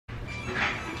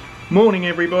Morning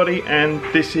everybody, and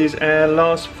this is our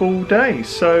last full day.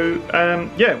 So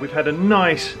yeah, we've had a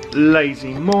nice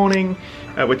lazy morning.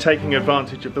 We're taking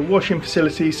advantage of the washing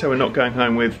facility, so we're not going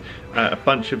home with a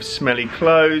bunch of smelly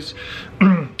clothes.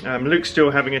 Luke's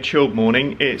still having a chilled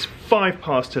morning. It's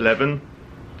 11:05.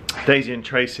 Daisy and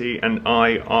Tracy and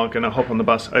I are going to hop on the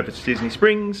bus over to Disney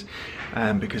Springs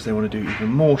because they want to do even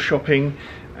more shopping,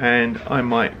 and I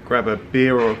might grab a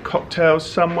beer or a cocktail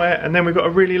somewhere, and then we've got a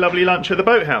really lovely lunch at the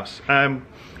Boathouse.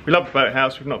 We love the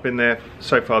Boathouse. We've not been there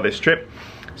so far this trip,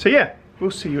 so yeah, we'll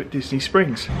see you at Disney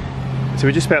Springs. So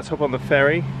we're just about to hop on the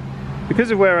ferry. Because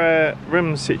of where our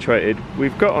room's situated,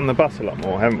 we've got on the bus a lot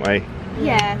more, haven't we?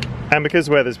 Yeah. And because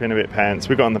the weather's been a bit pants,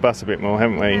 we've got on the bus a bit more,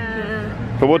 haven't we?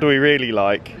 Yeah. But what do we really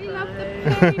like? We love the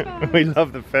ferry boat. We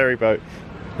love the ferry boat,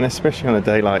 and especially on a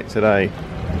day like today.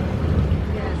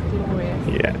 Yeah, it's glorious.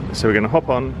 Yeah, so we're going to hop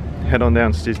on, head on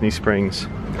down to Disney Springs.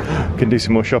 Can do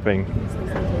some more shopping.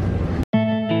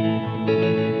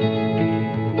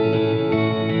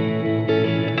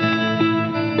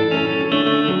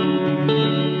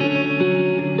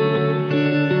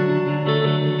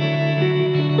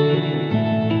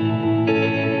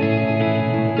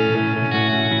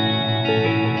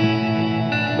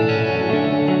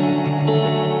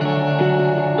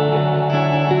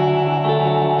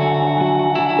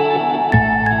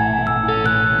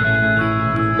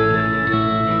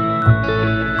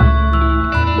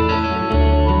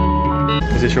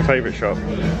 Is this your favourite shop?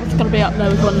 It's got to be up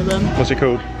there with one of them. What's it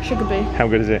called? Sugar Bee. How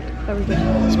good is it? Very good.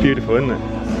 It's beautiful, isn't it?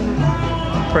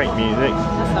 Great music.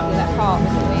 That's lovely, that park,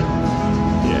 isn't it?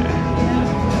 Yeah.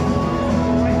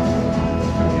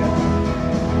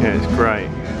 Yeah, it's great.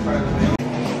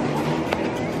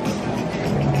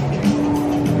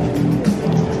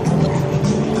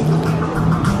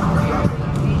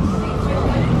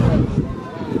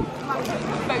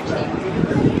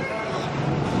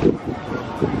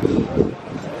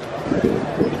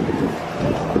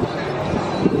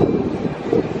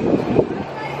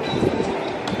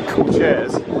 Cool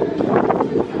chairs.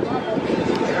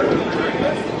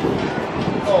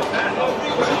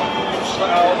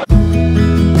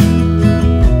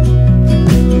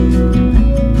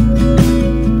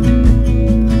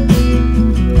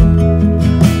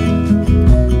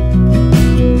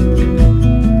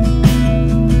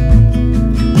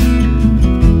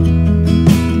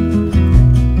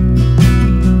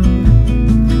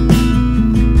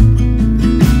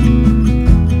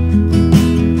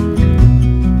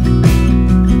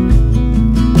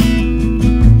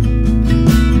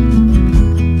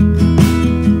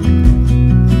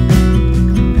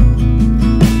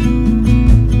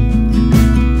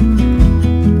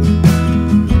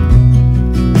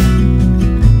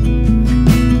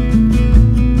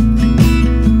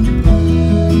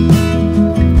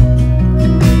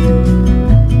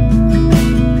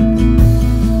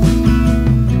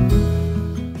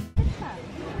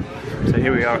 So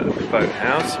here we are at the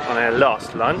Boathouse on our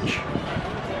last lunch.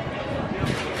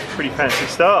 Pretty fancy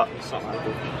start.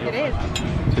 It is.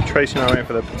 So Tracy and I went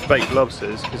for the baked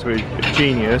lobsters because we're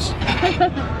genius.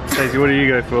 Daisy, what did you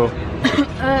go for?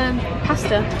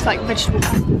 Pasta. It's like vegetable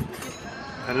pasta.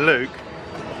 And Luke,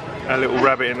 our little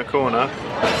rabbit in the corner,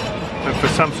 went for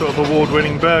some sort of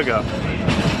award-winning burger.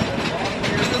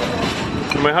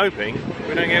 And we're hoping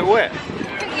we don't get wet. I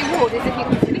think the award is if you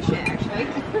can finish it, actually.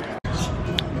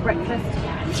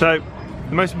 Breakfast. So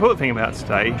the most important thing about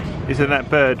today is that that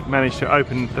bird managed to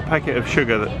open the packet of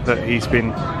sugar that he's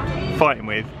been fighting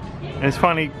with, and has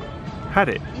finally had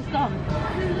it. He's gone.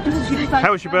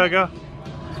 How was your burger?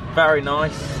 Very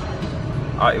nice.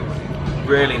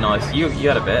 Really nice. You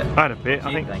had a bit. I had a bit.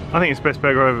 I think it's the best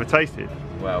burger I've ever tasted.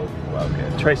 Well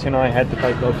good. Tracy and I had the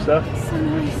baked lobster. So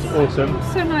nice. Awesome.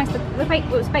 So nice. The baked,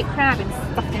 it was baked crab and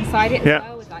stuffed inside it as Yeah.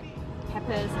 well, with like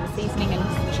peppers and seasoning and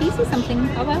cheesy something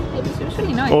other. It was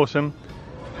really nice. Awesome.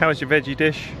 How was your veggie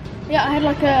dish? Yeah, I had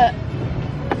like a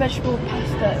vegetable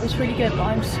pasta. It was really good, but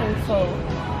I'm so full.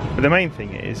 But the main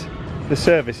thing is, the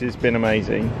service has been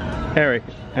amazing. Eric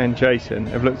and Jason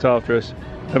have looked after us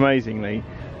amazingly.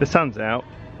 The sun's out.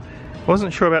 I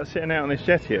wasn't sure about sitting out on this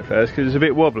jetty at first because it's a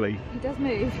bit wobbly. It does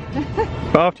move.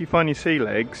 But after you find your sea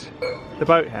legs, the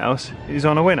Boathouse is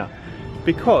on a winner.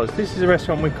 Because this is a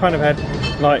restaurant we've kind of had,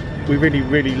 like, we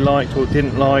really liked or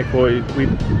didn't like, or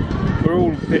we're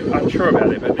all a bit unsure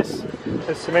about it, but this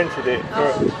has cemented it.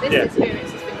 This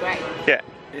experience has been great. Yeah,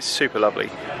 it's super lovely.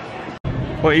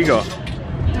 What you got?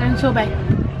 Sorbet.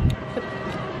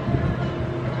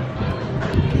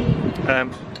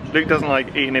 Luke doesn't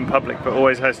like eating in public, but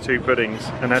always has 2 puddings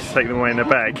and has to take them away in a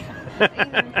bag.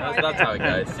 That's how it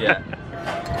goes, yeah.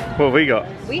 What have we got?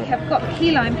 We have got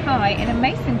key lime pie in a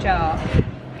mason jar.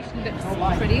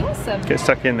 Looks pretty awesome. Get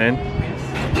stuck in then.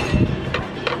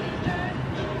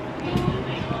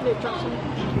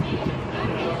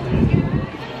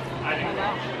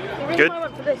 The Good. reason I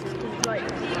went for this is because like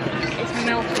it's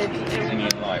melted.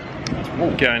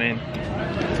 Going in.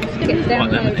 Just get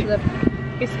down low to the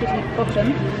biscuity bottom.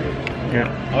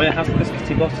 Yeah. Oh yeah, how's the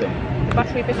biscuity bottom?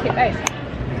 Buttery biscuit base.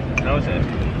 How is it?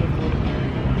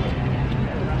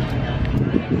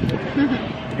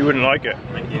 You wouldn't like it.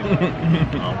 Thank you.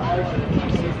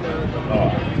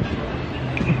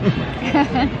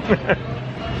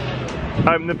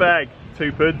 Open the bag,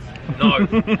 two puds. No.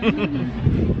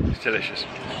 It's delicious.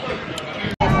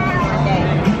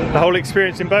 The whole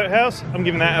experience in Boathouse, I'm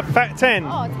giving that a fat 10.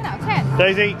 Oh, 10 out of 10.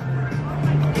 Daisy.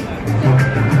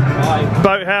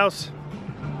 Boathouse.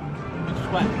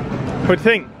 What do you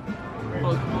think? It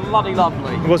was bloody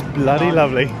lovely. It was bloody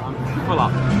lovely. I'm full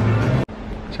up.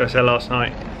 So I said last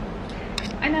night.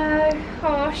 I know,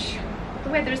 gosh. The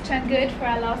weather has turned good for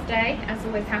our last day, as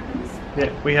always happens.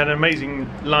 Yeah, we had an amazing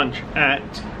lunch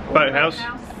at Boathouse.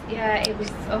 Yeah, it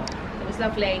was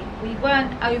lovely. We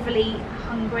weren't overly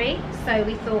hungry, so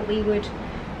we thought we would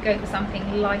go for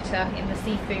something lighter in the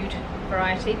seafood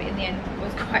variety, but in the end it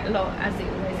was quite a lot, as it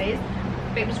always is.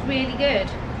 But it was really good,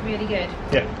 really good.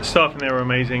 Yeah, the staff in there were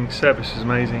amazing, service was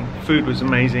amazing, food was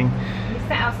amazing. We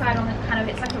sat outside on the kind of,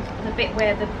 it's like the bit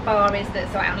where the bar is,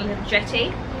 that's out on a little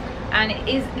jetty. And it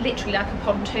is literally like a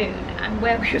pontoon, and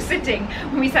where we were sitting,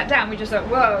 when we sat down, we just thought,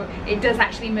 whoa, it does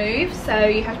actually move, so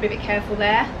you have to be a bit careful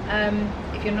there.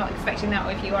 If you're not expecting that,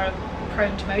 or if you are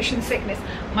prone to motion sickness,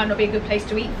 it might not be a good place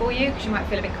to eat for you, because you might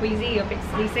feel a bit queasy or a bit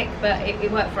seasick, but it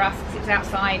worked for us because it was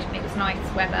outside and it was nice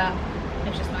weather. It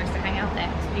was just nice to hang out there.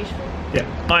 It was beautiful. Yeah,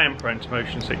 I am prone to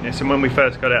motion sickness, and when we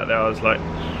first got out there, I was like,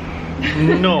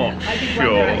 not I did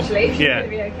sure. wonder, actually, if yeah, it would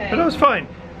be okay. But I was fine.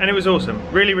 And it was awesome,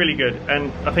 really, really good.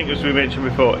 And I think, as we mentioned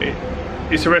before,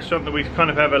 it's a restaurant that we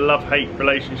kind of have a love-hate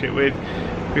relationship with.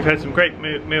 We've had some great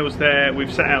meals there.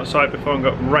 We've sat outside before and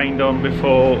got rained on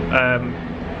before,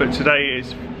 but today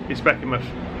it's back in my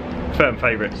firm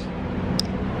favourites.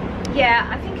 Yeah,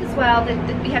 I think as well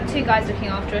that we had two guys looking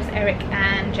after us, Eric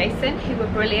and Jason, who were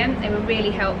brilliant. They were really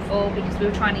helpful because we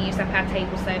were trying to use up our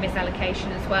table service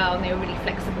allocation as well, and they were really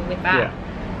flexible with that.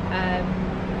 Yeah.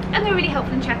 And they're really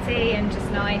helpful and chatty and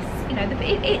just nice. You know,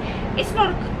 it's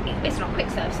not a quick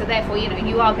serve, so therefore, you know,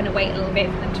 you are going to wait a little bit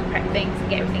for them to prep things and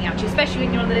get everything out to you, especially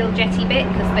when you're on the little jetty bit,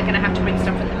 because they're going to have to bring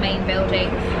stuff from the main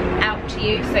building out to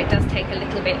you, so it does take a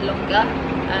little bit longer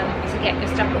to get your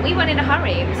stuff. But we weren't in a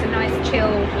hurry. It was a nice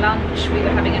chilled lunch. We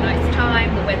were having a nice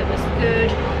time. The weather was good.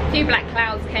 A few black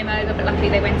clouds came over, but luckily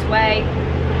they went away.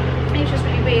 It was just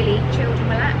really chilled and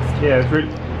relaxed. Yeah, it was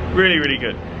really, really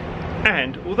good.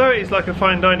 And although it is like a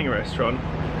fine dining restaurant,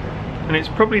 and it's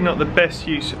probably not the best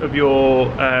use of your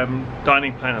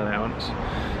dining plan allowance,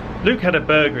 Luke had a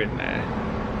burger in there.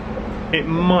 It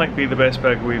might be the best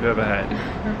burger we've ever had.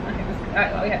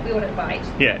 We ordered a bite.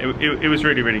 Yeah, it was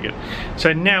really, really good.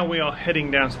 So now we are heading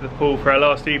down to the pool for our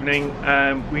last evening.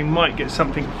 We might get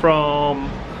something from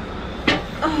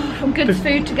Goods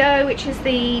Food to Go, which is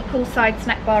the poolside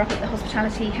snack bar up at the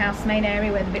Hospitality House main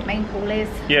area where the big main pool is.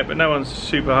 Yeah, but no one's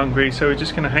super hungry, so we're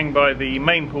just going to hang by the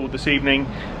main pool this evening.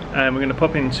 We're going to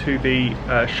pop into the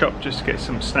shop just to get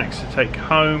some snacks to take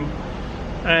home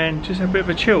and just have a bit of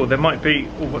a chill. There might be,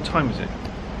 oh, what time is it?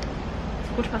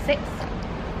 It's 6:15.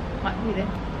 Might be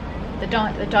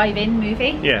the dive-in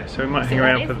movie. Yeah, so we might hang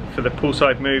around for the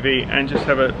poolside movie and just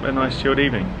have a nice chilled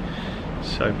evening.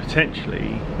 So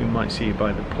potentially we might see you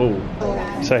by the pool.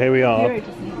 So here we are,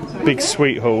 big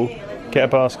sweet hall. Get a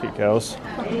basket, girls.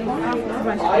 I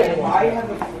have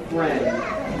a friend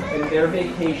and their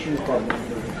vacation partner.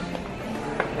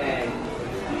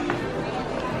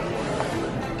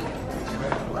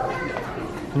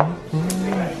 And I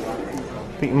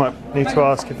think you might need to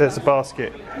ask if there's a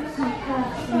basket.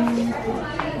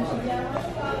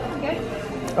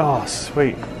 Oh,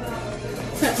 sweet.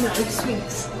 No,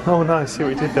 sweets. Oh, nice. See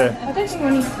what we did there. I don't think I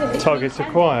need to. Targets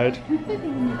acquired.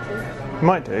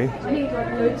 Might do. I need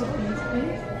like loads of things,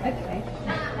 please. Okay.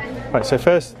 Right, so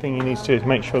first thing you need to do is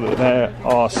make sure that there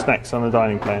are snacks on the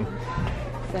dining plan.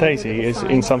 Daisy is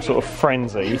in some sort of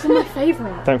frenzy. It's my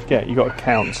favourite. Don't forget, you got to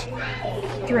count.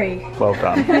 3. Well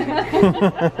done.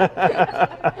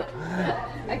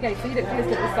 Okay, so you look at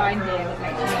the sign here that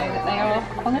makes you know that they are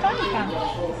on the dining plan.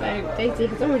 So Daisy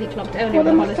has already clocked earlier on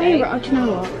the My holiday. favourite, do you know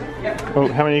what? Oh,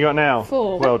 how many you got now?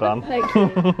 4. Well done. Thank you.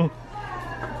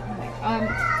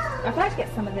 I'd like to get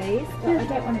some of these, but I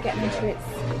don't want to get them until it's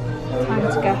time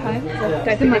to go home. So I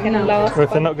don't think they're going to last. Well,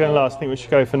 if they're not going to last, I think we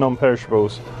should go for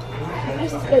non-perishables.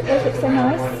 Those look so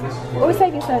nice. Well, we're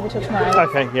saving some over till tomorrow.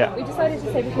 Okay, yeah. We decided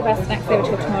to save a few of our snacks over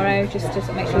till tomorrow, just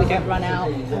to make sure we don't run out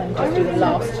and just do the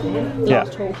last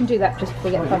haul. We can do that just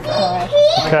before we get past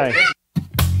tomorrow. Okay.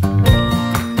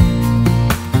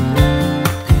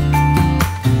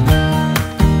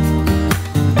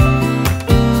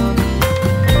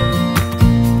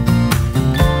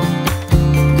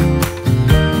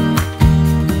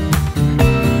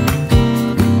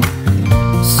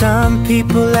 Some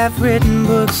people have written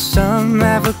books, some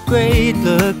have a great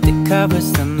look that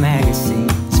covers some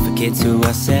magazines for kids who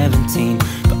are 17.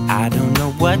 But I don't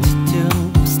know what to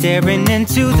do, staring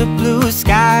into the blue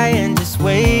sky and just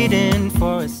waiting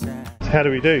for a sign. How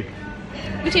do we do?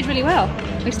 We did really well.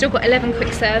 We've still got 11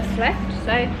 quick serves left,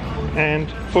 so...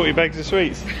 And 40 bags of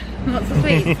sweets. Lots of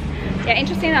sweets. Yeah,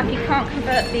 interesting enough, you can't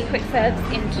convert the quick serves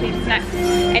into snacks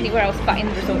anywhere else but in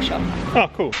the resort shop. Oh,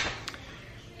 cool.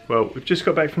 Well, we've just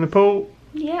got back from the pool.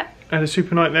 Yep. Had a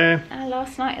super night there. Our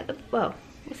last night at the, well,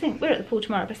 I think we're at the pool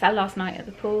tomorrow, but it's our last night at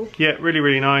the pool. Yeah, really,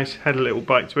 really nice. Had a little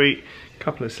bite to eat. A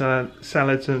couple of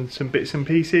salads and some bits and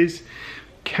pieces.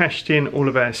 Cashed in all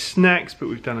of our snacks, but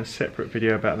we've done a separate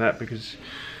video about that because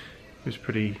it was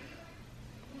pretty...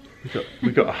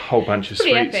 We got a whole bunch of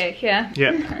pretty sweets. Epic, yeah.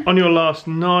 Yeah. On your last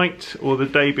night or the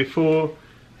day before,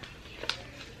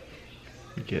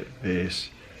 you get this.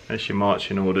 That's your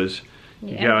marching orders.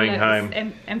 Yeah, going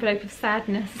home. Envelope of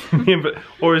sadness.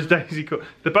 Or as Daisy called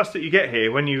the bus that you get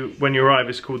here when you arrive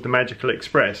is called the Magical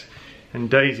Express, and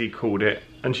Daisy called it,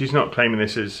 and she's not claiming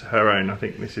this as her own. I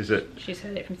think this is it. She's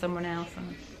heard it from someone else.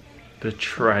 The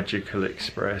Tragical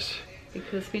Express.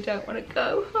 Because we don't want to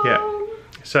go home. Yeah.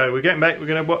 So we're getting back.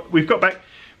 We've got back.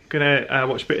 We're gonna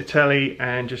watch a bit of telly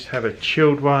and just have a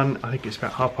chilled one. I think it's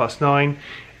about 9:30,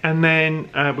 and then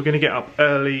we're gonna get up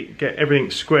early, get everything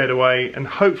squared away, and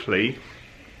hopefully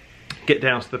get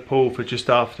down to the pool for just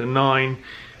after 9,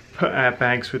 put our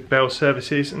bags with bell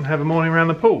services and have a morning around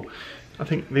the pool. I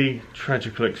think the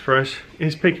Tragical Express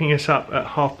is picking us up at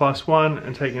 1:30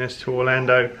 and taking us to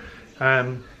Orlando.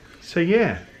 So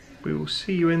yeah, we will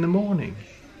see you in the morning.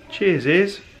 Cheers,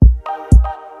 Iz.